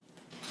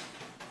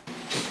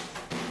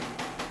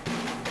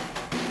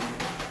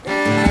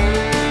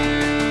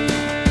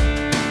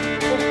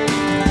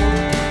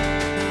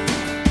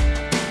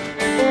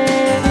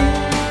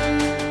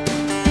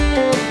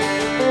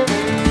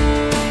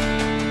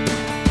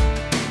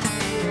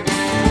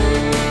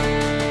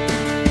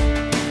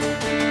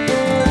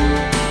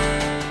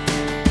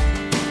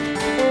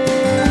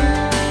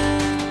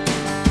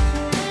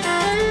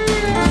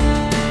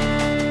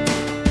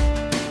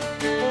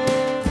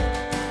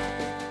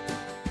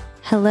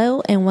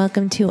Hello and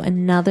welcome to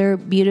another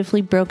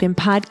Beautifully Broken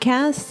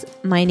podcast.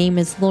 My name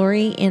is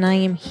Lori and I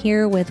am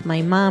here with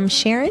my mom,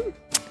 Sharon.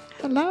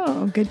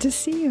 Hello, good to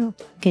see you.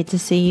 Good to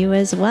see you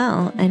as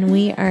well. And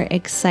we are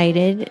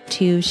excited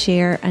to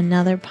share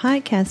another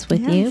podcast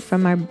with you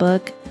from our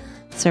book,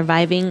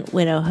 Surviving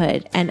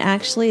Widowhood. And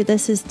actually,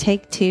 this is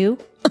take 2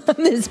 of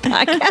this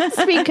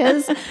podcast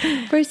because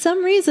for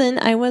some reason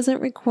I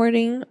wasn't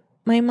recording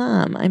my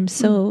mom. I'm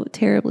so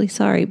terribly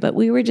sorry, but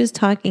we were just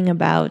talking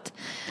about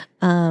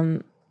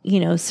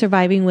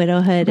surviving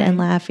widowhood and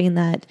laughing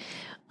that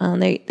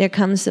there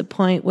comes a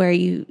point where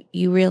you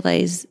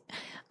realize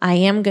I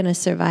am going to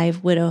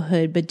survive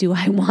widowhood, but do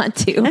I want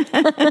to?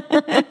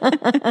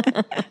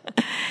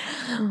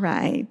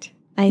 Right.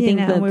 I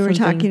think we were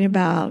talking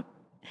about,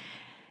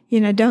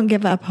 don't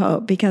give up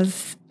hope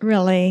because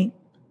really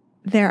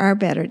there are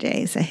better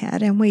days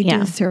ahead and we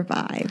do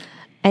survive.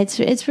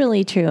 It's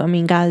really true. I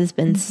mean, God has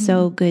been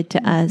so good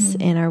to us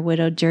in our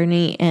widow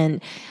journey.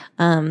 And,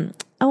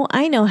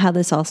 I know how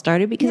this all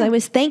started because I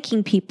was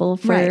thanking people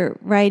for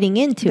writing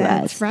into us.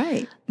 That's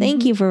right.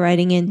 Thank you for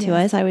writing into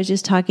us. I was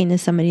just talking to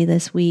somebody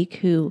this week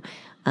who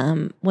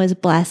was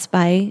blessed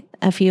by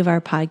a few of our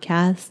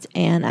podcasts.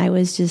 And I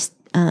was just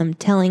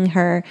telling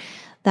her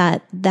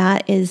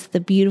that is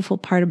the beautiful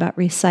part about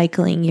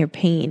recycling your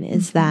pain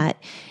is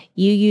that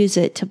you use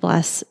it to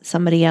bless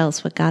somebody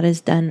else, what God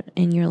has done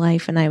in your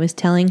life. And I was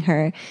telling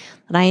her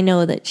that I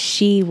know that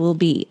she will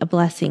be a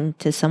blessing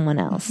to someone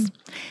else.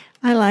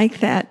 I like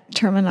that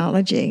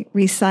terminology,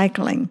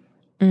 recycling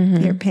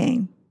your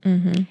pain,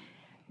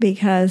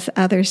 because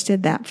others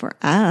did that for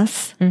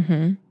us.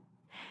 And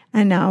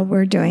now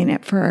we're doing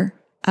it for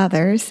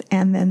others,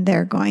 and then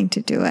they're going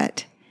to do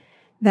it.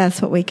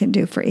 That's what we can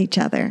do for each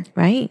other.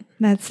 Right.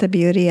 That's the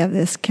beauty of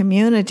this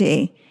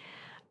community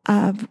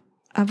of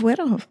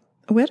widows,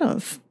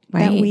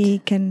 that we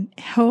can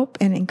help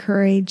and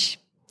encourage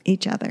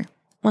each other.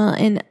 Well,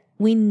 and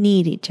we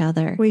need each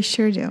other. We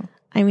sure do.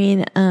 I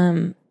mean,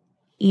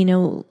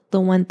 the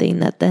one thing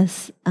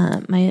that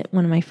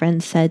one of my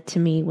friends said to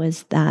me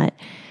was that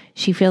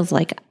she feels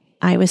like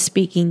I was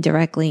speaking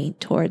directly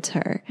towards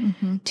her,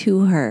 to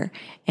her.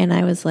 And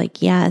I was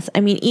like, yes. I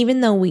mean,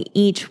 even though we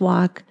each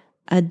walk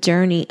a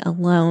journey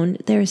alone,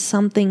 there's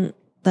something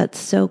that's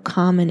so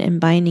common and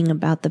binding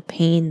about the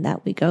pain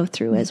that we go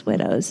through as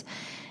widows.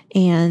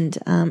 And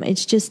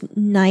it's just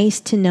nice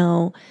to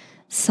know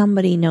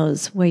somebody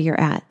knows where you're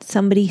at.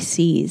 Somebody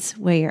sees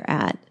where you're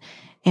at.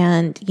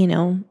 And,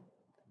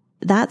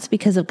 that's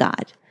because of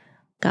God.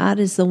 God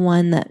is the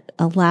one that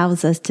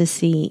allows us to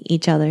see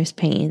each other's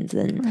pains.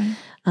 And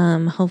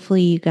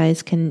hopefully you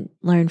guys can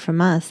learn from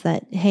us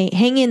that, hey,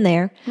 hang in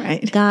there.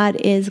 Right. God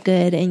is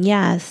good. And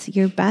yes,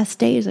 your best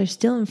days are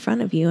still in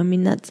front of you. I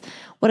mean, that's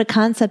what a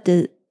concept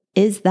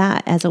is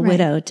that as a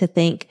widow to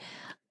think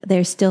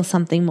there's still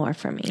something more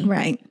for me.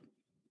 Right.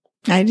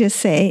 I just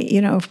say,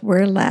 if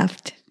we're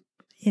left,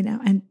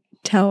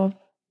 until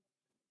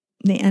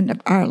the end of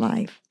our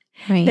life,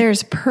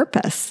 there's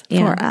purpose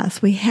for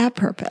us. We have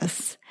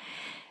purpose.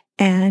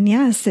 And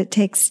yes, it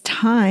takes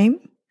time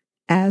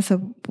as a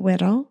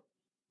widow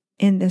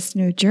in this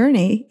new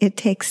journey. It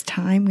takes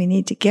time. We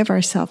need to give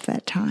ourselves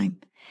that time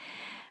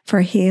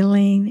for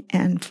healing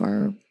and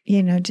for,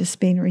 just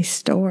being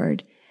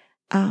restored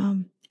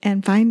and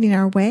finding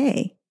our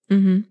way.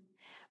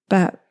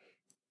 But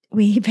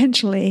we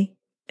eventually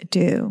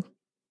do.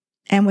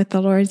 And with the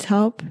Lord's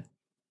help,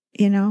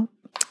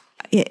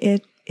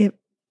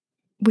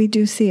 we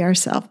do see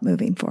ourselves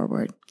moving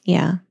forward.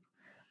 Yeah.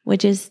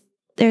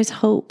 There's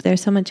hope.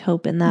 There's so much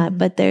hope in that.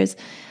 But there's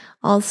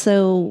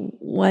also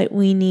what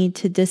we need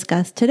to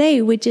discuss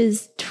today, which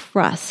is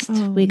trust.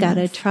 We got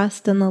to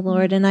trust in the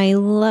Lord. And I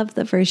love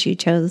the verse you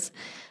chose.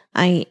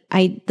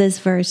 This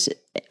verse,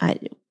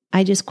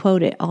 I just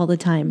quote it all the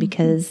time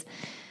because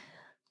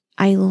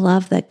I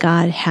love that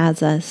God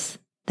has us,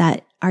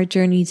 that our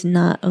journey's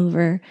not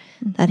over,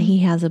 that He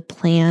has a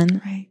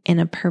plan and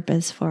a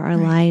purpose for our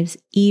lives,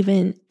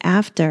 even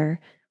after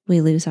we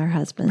lose our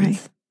husbands.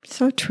 Right.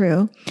 So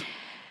true.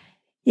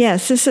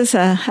 Yes, this is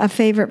a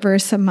favorite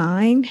verse of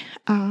mine.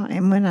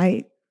 And when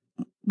I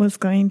was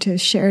going to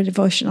share a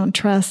devotion on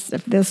trust,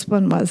 this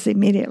one was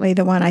immediately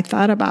the one I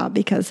thought about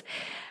because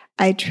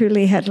I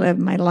truly had lived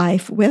my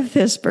life with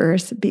this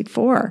verse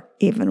before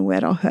even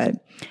widowhood.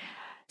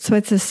 So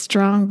it's a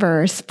strong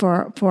verse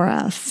for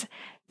us.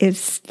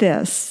 It's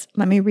this.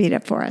 Let me read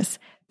it for us.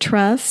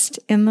 Trust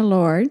in the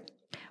Lord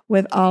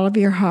with all of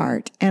your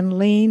heart and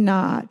lean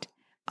not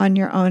on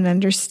your own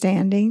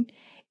understanding.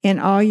 In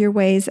all your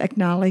ways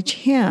acknowledge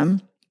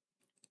Him,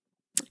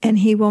 and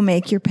He will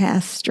make your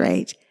path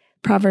straight.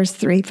 Proverbs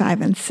 3,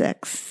 5, and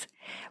 6.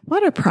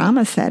 What a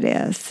promise that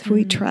is.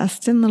 We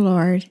trust in the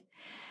Lord,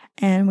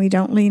 and we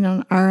don't lean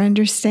on our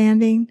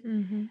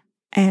understanding,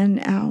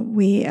 and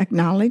we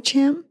acknowledge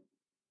Him.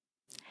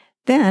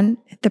 Then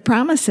the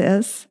promise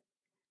is,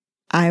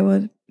 I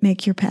will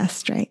make your path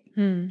straight.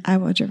 I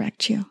will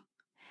direct you.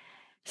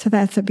 So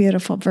that's a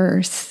beautiful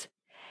verse.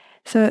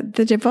 So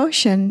the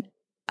devotion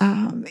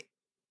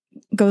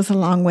goes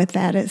along with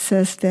that. It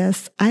says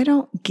this: I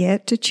don't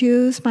get to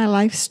choose my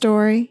life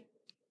story.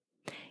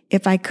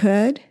 If I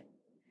could,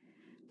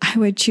 I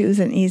would choose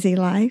an easy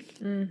life.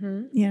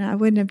 Mm-hmm. I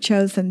wouldn't have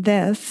chosen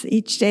this.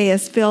 Each day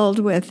is filled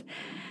with,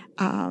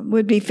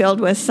 would be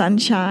filled with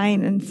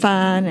sunshine and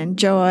fun and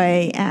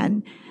joy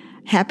and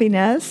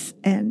happiness.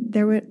 And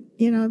there would,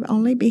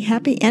 only be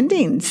happy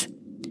endings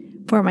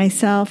for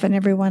myself and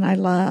everyone I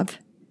love.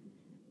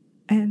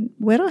 And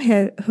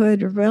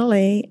widowhood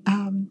really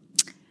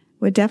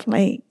would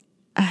definitely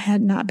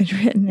had not been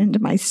written into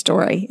my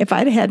story if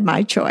I'd had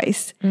my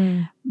choice.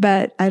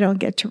 But I don't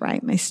get to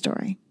write my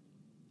story.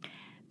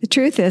 The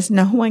truth is,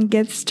 no one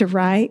gets to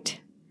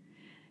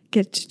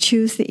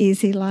choose the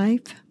easy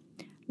life.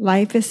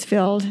 Life is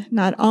filled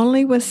not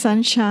only with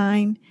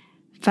sunshine,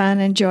 fun,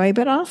 and joy,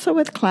 but also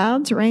with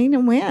clouds, rain,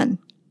 and wind.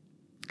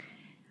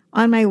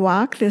 On my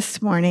walk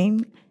this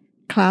morning,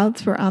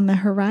 clouds were on the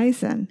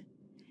horizon,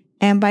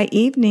 and by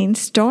evening,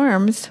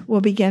 storms will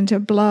begin to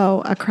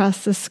blow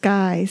across the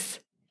skies.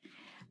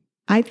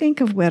 I think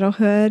of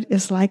widowhood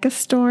as like a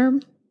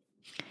storm.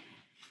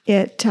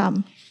 It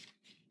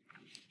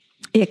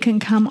can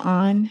come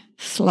on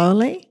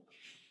slowly,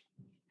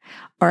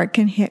 or it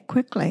can hit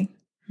quickly.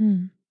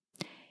 In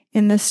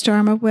the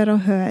storm of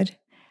widowhood,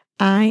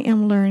 I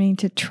am learning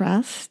to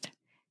trust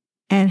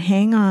and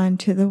hang on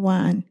to the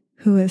one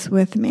who is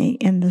with me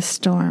in the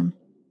storm.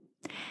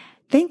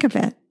 Think of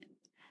it.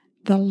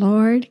 The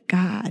Lord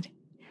God,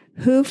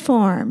 who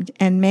formed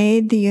and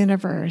made the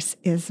universe,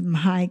 is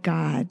my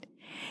God.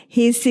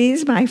 He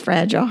sees my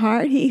fragile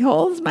heart. He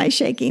holds my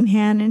shaking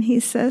hand, and he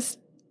says,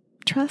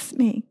 trust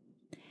me.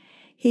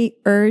 He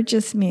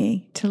urges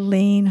me to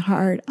lean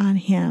hard on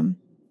him.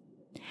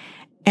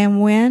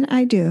 And when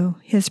I do,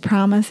 his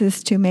promise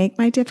is to make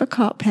my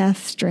difficult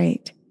path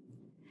straight.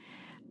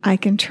 I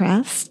can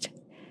trust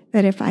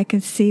that if I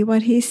could see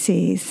what he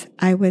sees,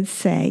 I would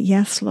say,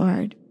 yes,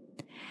 Lord.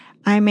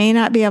 I may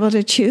not be able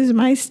to choose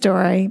my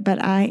story,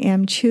 but I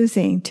am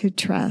choosing to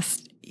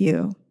trust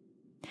you.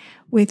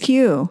 With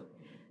you,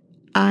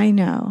 I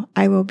know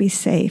I will be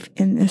safe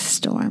in this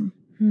storm.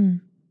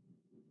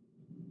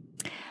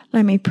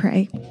 Let me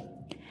pray.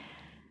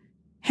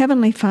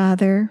 Heavenly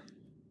Father,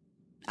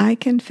 I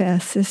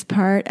confess this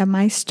part of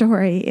my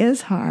story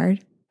is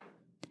hard.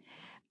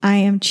 I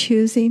am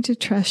choosing to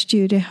trust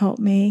you to help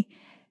me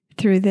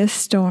through this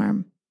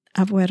storm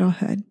of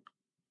widowhood.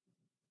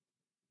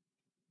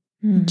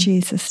 In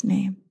Jesus'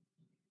 name,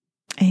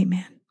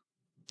 amen.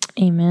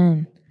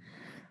 Amen.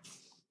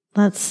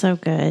 That's so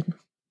good.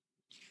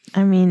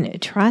 I mean,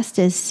 trust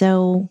is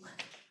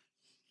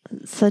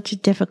such a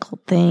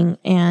difficult thing,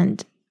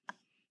 and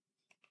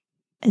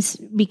it's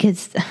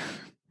because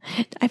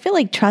I feel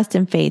like trust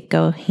and faith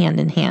go hand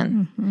in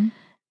hand.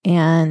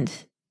 And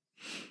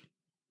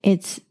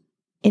it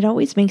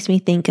always makes me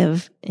think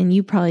of, and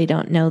you probably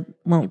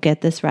won't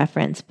get this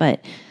reference,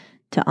 but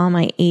to all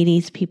my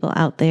 80s people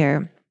out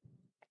there,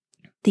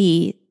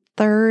 the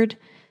third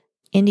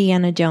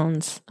Indiana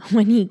Jones,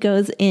 when he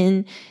goes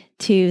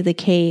into the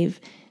cave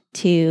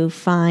to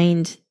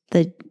find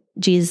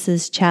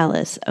Jesus'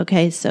 chalice.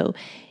 Okay, so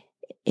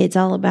it's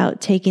all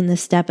about taking the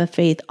step of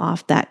faith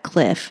off that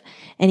cliff,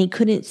 and he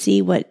couldn't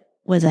see what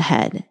was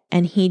ahead,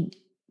 and he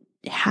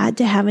had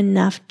to have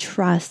enough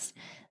trust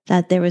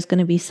that there was going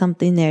to be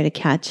something there to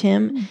catch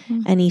him.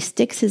 And he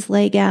sticks his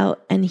leg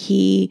out, and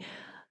he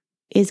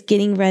is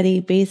getting ready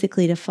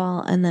basically to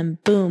fall, and then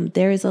boom,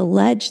 there is a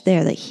ledge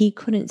there that he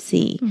couldn't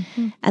see.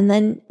 And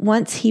then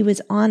once he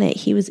was on it,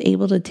 he was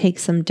able to take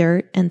some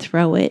dirt and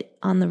throw it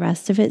on the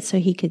rest of it so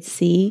he could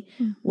see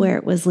where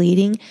it was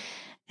leading.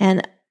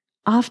 And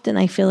often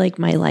I feel like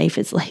my life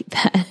is like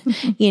that.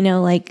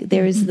 Like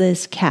there's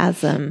this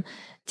chasm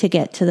to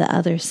get to the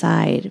other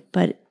side,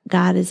 but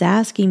God is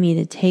asking me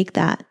to take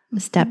that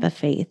step of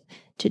faith,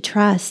 to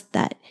trust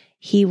that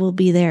he will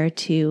be there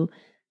to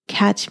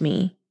catch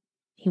me.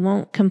 He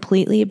won't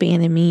completely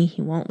abandon me.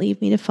 He won't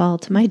leave me to fall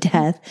to my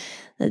death.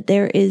 That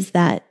there is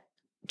that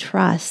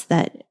trust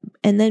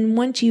and then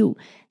once you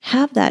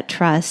have that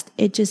trust,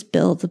 it just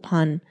builds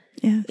upon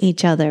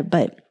each other.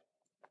 But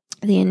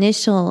the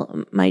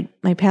initial, my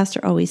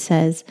pastor always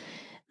says,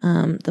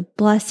 the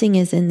blessing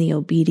is in the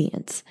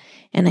obedience.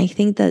 And I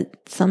think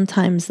that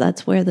sometimes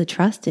that's where the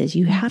trust is.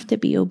 You have to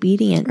be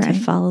obedient to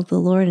follow the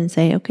Lord and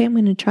say, okay, I'm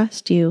going to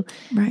trust you.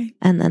 Right.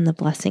 And then the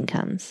blessing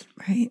comes.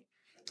 Right.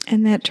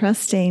 And that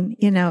trusting,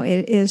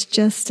 it is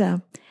just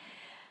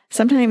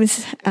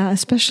sometimes,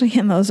 especially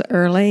in those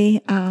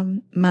early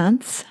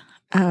months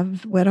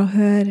of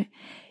widowhood,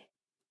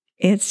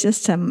 it's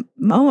just a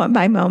moment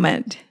by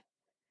moment,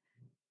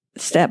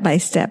 step by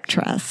step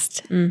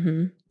trust.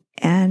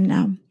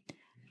 And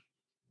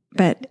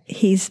but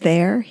he's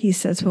there. He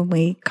says, when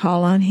we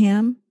call on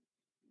him,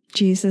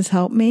 Jesus,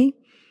 help me,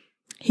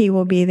 he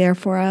will be there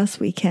for us.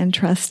 We can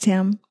trust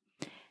him.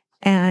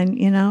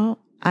 And,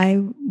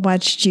 I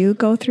watched you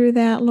go through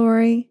that,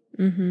 Lori,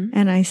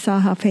 and I saw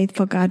how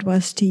faithful God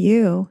was to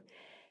you.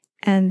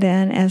 And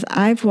then as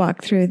I've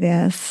walked through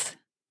this,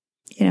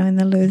 in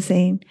the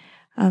losing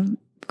of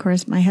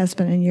course, my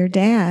husband and your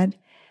dad,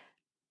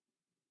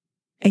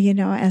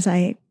 as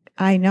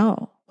I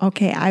know,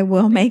 okay, I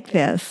will make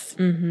this.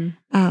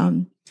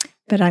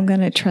 But I'm going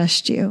to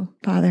trust you.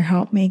 Father,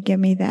 help me. Give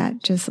me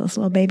that, just those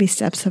little baby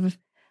steps of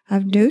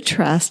new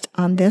trust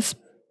on this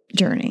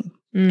journey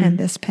and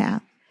this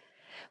path,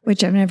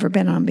 which I've never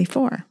been on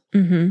before.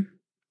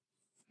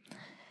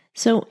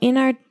 So in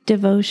our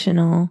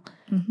devotional,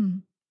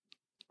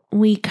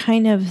 we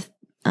kind of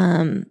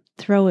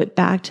throw it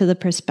back to the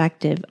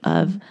perspective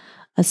of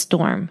a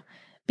storm,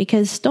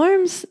 because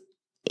storms,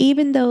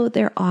 even though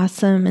they're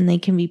awesome and they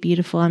can be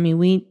beautiful, I mean,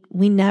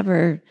 we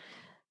never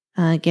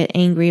get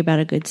angry about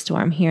a good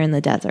storm here in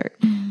the desert.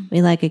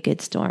 We like a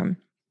good storm.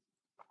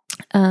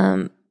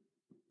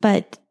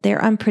 But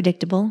they're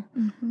unpredictable.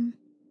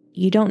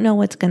 You don't know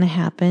what's going to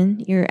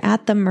happen. You're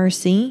at the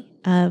mercy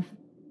of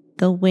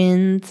the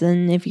winds,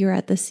 and if you're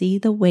at the sea,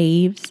 the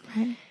waves.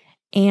 Right.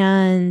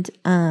 And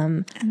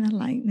the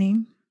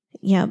lightning.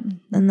 Yep,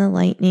 and the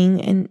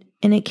lightning.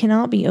 And it can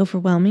all be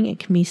overwhelming. It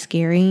can be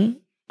scary.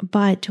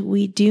 But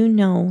we do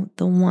know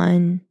the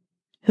one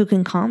who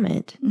can calm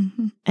it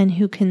and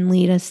who can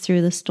lead us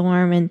through the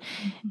storm.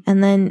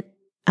 And then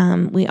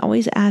we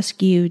always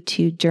ask you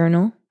to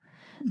journal.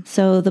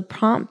 So the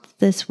prompt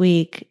this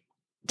week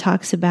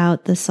talks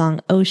about the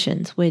song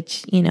Oceans,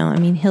 which,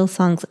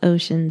 Hillsong's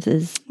Oceans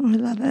is... Oh, I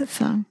love that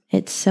song.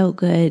 It's so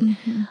good.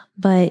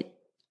 But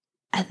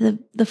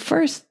the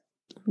first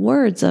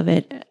words of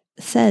it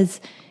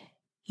says,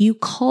 "You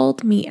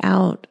called me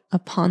out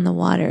upon the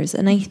waters."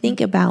 And I think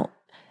about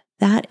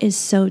that is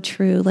so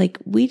true. Like,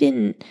 we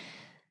didn't...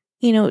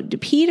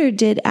 Peter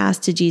did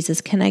ask to Jesus,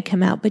 "Can I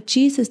come out?" But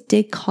Jesus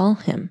did call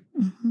him,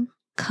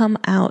 "Come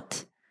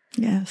out."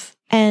 Yes.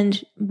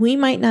 And we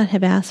might not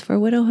have asked for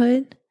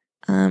widowhood.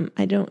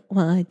 I don't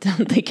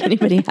think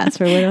anybody asked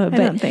for widowhood. I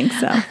don't think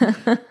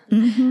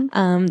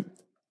so.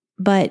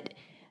 But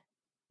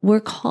we're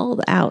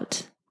called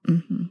out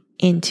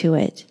into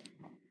it.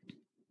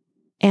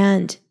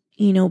 And,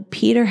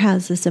 Peter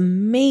has this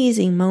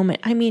amazing moment.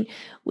 I mean,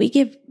 we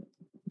give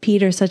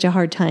Peter such a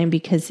hard time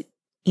because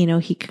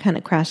he kind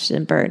of crashed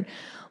and burned.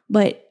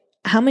 But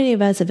how many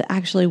of us have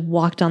actually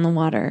walked on the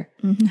water?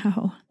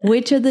 No.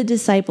 Which of the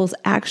disciples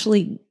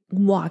actually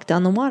walked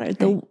on the water?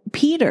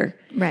 Peter.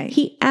 Right.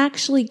 He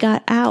actually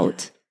got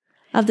out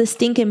of the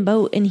stinking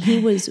boat, and he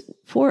was,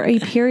 for a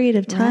period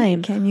of time.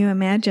 Right. Can you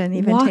imagine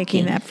even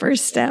taking that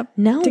first step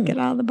to get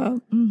out of the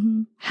boat?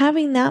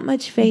 Having that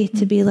much faith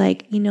to be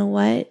like, you know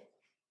what?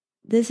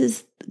 This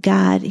is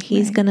God.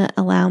 He's going to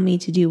allow me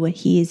to do what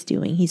he is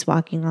doing. He's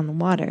walking on the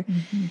water.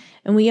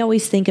 And we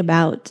always think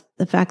about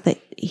the fact that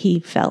he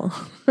fell,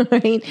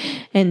 right?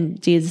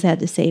 And Jesus had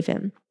to save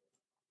him.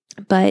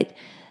 But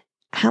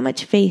how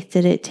much faith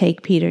did it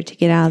take Peter to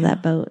get out of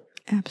that boat?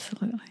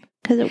 Absolutely.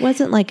 Because it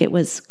wasn't like it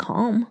was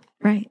calm.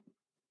 Right.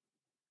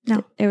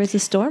 No. There was a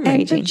storm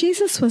raging. But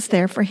Jesus was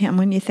there for him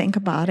when you think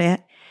about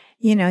it.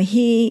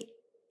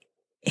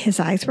 His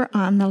eyes were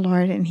on the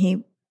Lord, and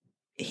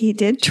he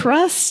did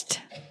trust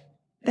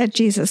that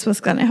Jesus was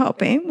going to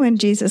help him when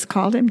Jesus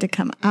called him to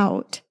come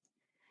out.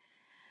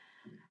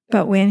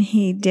 But when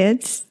he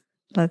did,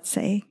 let's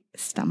say,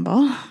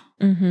 stumble.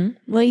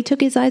 Well, he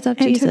took his eyes off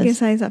Jesus. Took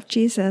his eyes off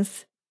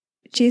Jesus.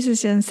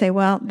 Jesus didn't say,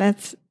 "Well,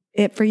 that's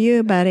it for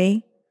you,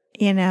 buddy."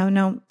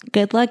 No.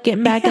 Good luck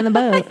getting back in the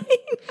boat.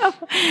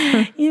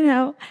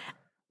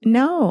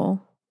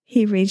 No.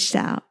 He reached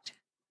out.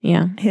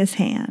 Yeah. His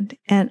hand.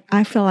 And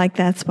I feel like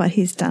that's what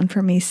he's done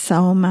for me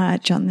so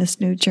much on this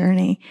new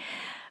journey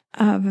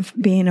of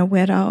being a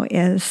widow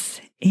is,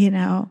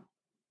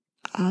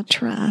 I'll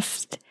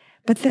trust,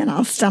 but then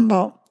I'll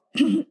stumble.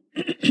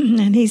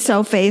 And he's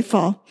so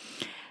faithful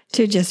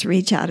to just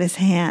reach out his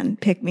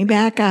hand, pick me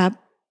back up,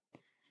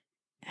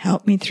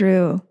 help me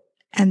through,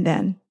 and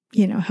then,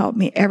 help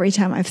me every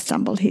time I've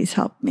stumbled. He's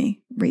helped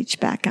me reach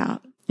back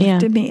out,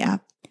 lifted me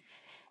up.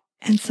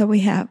 And so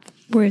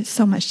we're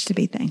so much to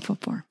be thankful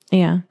for.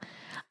 Yeah.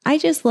 I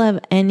just love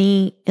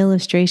any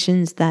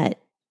illustrations that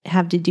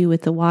have to do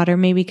with the water,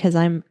 maybe because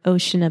I'm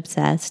ocean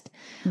obsessed,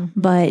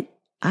 but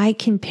I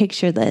can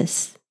picture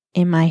this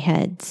in my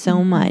head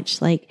so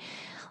much. Like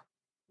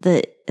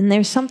and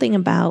there's something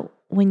about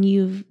when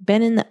you've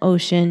been in the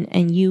ocean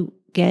and you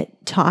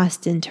get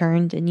tossed and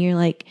turned and you're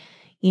like,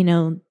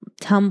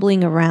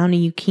 tumbling around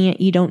and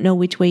you don't know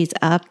which way is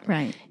up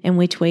and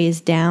which way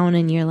is down.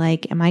 And you're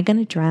like, am I going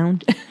to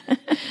drown?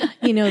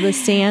 The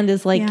sand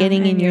is like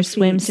getting in your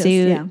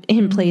swimsuit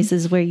in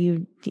places where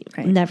you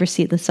never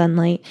see the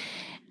sunlight.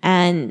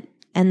 And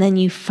then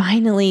you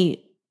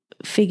finally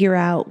figure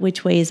out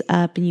which way is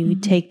up and you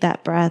take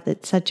that breath.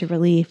 It's such a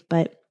relief,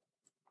 but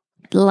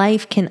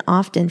life can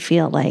often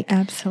feel like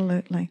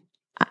absolutely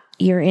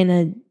you're in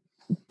a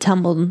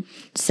tumbled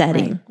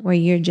setting where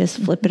you're just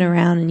flipping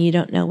around and you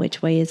don't know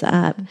which way is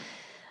up.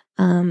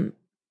 And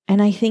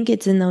I think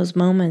it's in those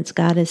moments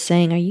God is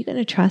saying, are you going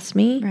to trust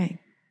me? Right.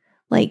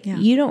 Like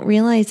you don't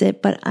realize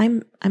it, but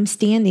I'm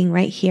standing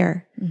right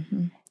here.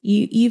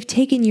 You've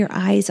taken your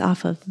eyes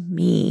off of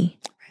me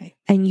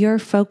and you're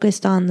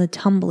focused on the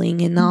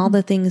tumbling and all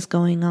the things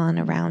going on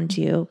around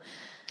you.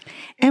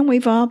 And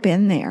we've all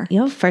been there.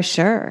 For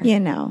sure.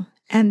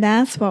 And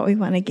that's what we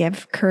want to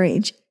give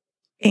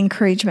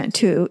encouragement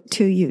to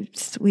you,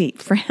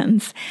 sweet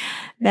friends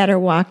that are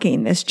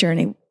walking this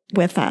journey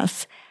with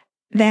us.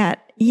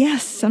 That,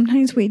 yes,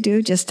 sometimes we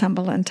do just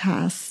tumble and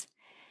toss.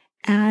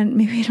 And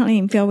maybe we don't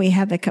even feel we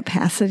have the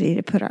capacity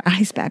to put our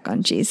eyes back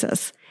on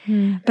Jesus.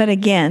 But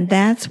again,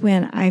 that's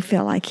when I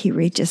feel like he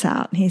reaches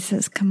out and he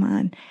says, come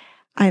on,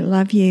 I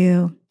love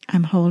you.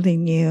 I'm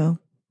holding you.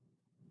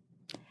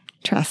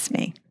 Trust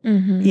me.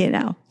 You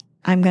know,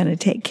 I'm going to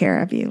take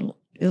care of you.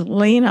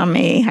 Lean on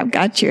me. I've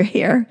got you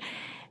here.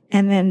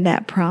 And then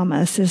that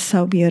promise is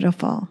so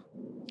beautiful.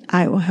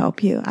 I will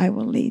help you. I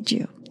will lead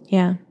you.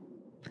 Yeah.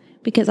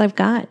 Because I've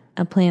got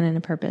a plan and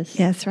a purpose.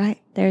 That's right.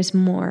 There's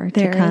more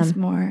to come. There is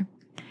more.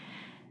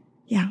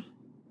 Yeah.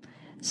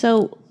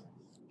 So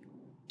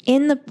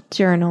in the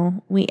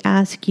journal, we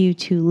ask you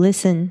to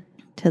listen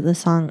to the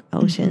song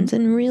Oceans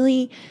and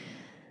really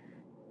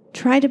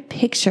try to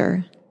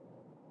picture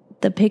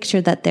the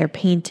picture that they're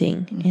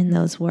painting in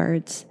those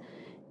words.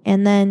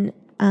 And then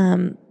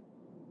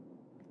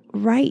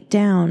write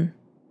down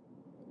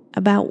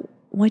about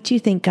what you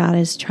think God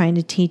is trying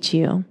to teach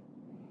you.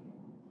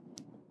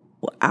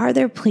 Are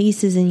there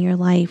places in your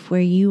life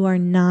where you are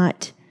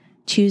not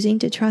choosing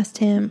to trust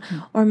him?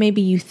 Or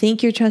maybe you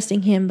think you're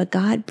trusting him, but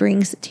God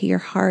brings it to your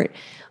heart,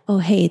 oh,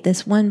 hey,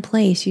 this one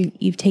place,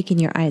 you've taken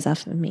your eyes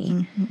off of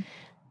me.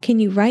 Can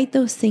you write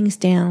those things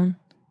down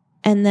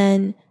and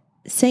then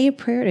say a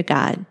prayer to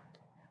God?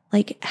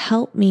 Like,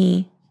 help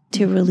me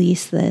to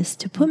release this,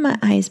 to put my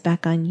eyes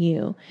back on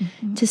you,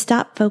 to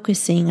stop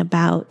focusing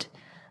about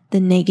the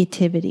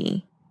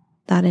negativity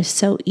that is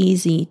so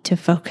easy to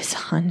focus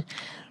on.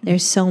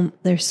 There's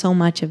so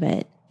much of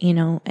it, you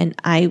know, and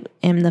I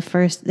am the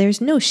first. There's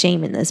no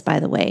shame in this, by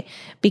the way,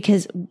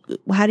 because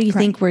how do you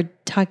think we're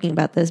talking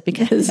about this?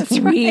 Because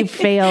we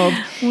failed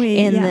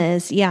in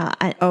this. Yeah.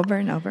 Over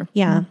and over.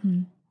 Yeah.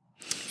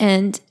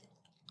 And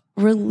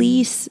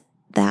release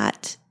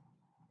that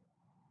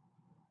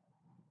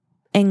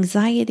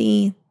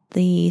anxiety,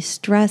 the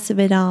stress of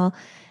it all,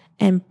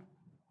 and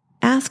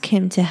ask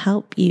him to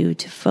help you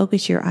to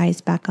focus your eyes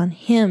back on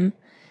him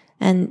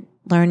and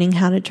learning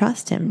how to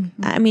trust him.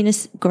 I mean, a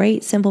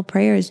great simple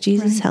prayer is,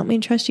 Jesus, help me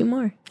to trust you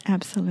more.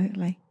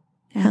 Absolutely.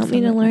 Help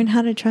me to learn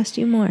how to trust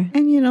you more.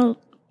 And you know,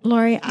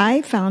 Lori,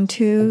 I found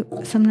too,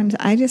 sometimes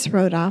I just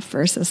wrote off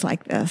verses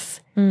like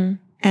this and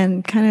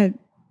kind of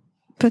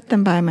put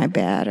them by my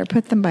bed or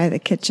put them by the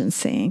kitchen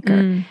sink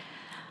or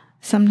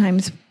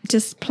sometimes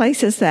just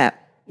places that,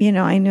 you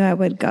know, I knew I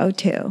would go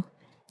to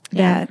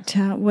that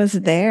was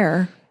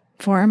there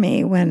for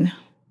me when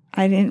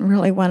I didn't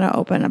really want to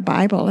open a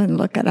Bible and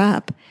look it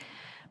up,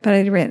 but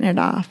I'd written it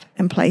off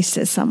and placed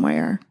it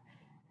somewhere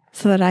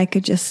so that I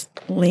could just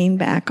lean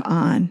back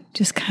on.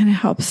 Just kind of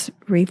helps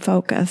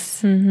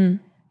refocus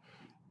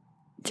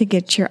to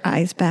get your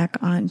eyes back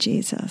on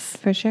Jesus.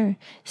 For sure.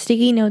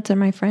 Sticky notes are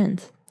my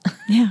friends.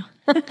 Yeah.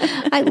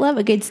 I love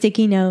a good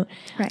sticky note.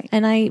 Right.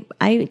 And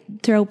I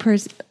throw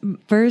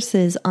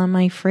verses on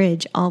my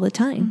fridge all the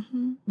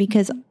time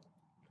because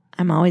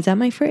I'm always at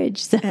my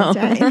fridge. So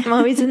I'm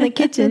always in the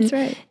kitchen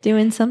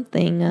doing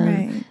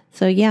something.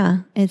 So yeah,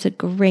 it's a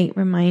great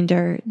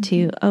reminder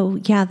to, oh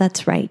yeah,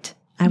 that's right.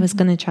 I was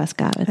going to trust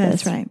God with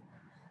this. That's right.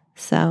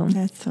 So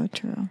that's so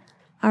true.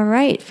 All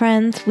right,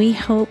 friends, we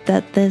hope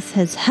that this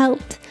has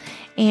helped.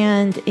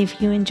 And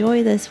if you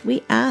enjoy this,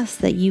 we ask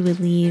that you would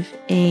leave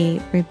a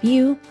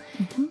review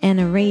and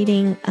a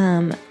rating.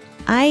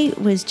 I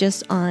was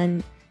just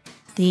on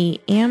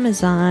the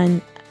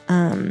Amazon.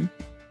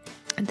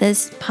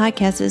 This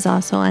podcast is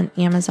also on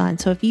Amazon.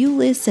 So if you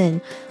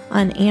listen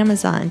on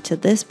Amazon to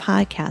this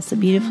podcast, the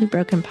Beautifully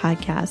Broken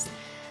podcast,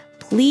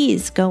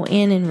 please go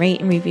in and rate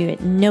and review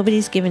it.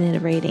 Nobody's given it a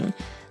rating.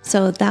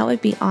 So that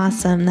would be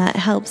awesome. That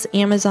helps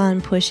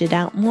Amazon push it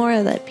out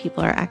more, that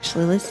people are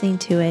actually listening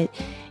to it.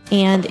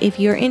 And if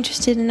you're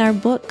interested in our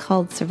book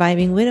called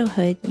Surviving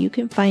Widowhood, you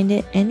can find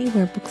it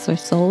anywhere books are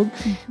sold.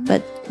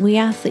 But we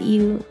ask that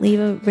you leave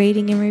a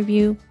rating and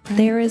review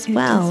there as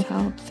well. It just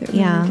helps. It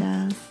really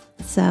does.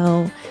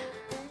 So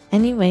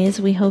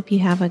anyways, we hope you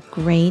have a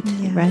great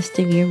rest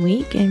of your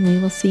week, and we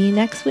will see you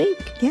next week.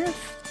 Yes.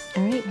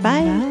 All right.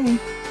 Bye. Bye.